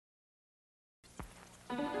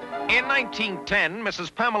In 1910,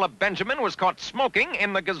 Mrs. Pamela Benjamin was caught smoking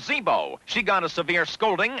in the gazebo. She got a severe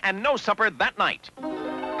scolding and no supper that night.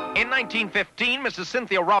 In 1915, Mrs.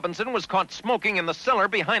 Cynthia Robinson was caught smoking in the cellar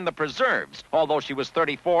behind the preserves. Although she was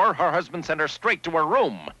 34, her husband sent her straight to her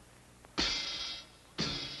room.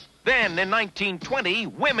 Then, in 1920,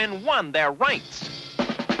 women won their rights.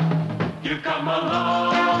 You've come a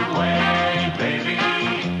long way, baby.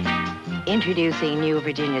 Introducing new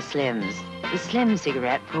Virginia Slims, the slim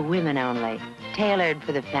cigarette for women only, tailored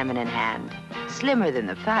for the feminine hand. Slimmer than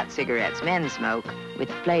the fat cigarettes men smoke,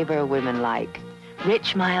 with flavor women like.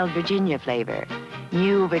 Rich, mild Virginia flavor.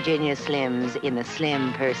 New Virginia Slims in the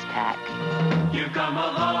slim purse pack. You've come a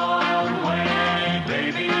long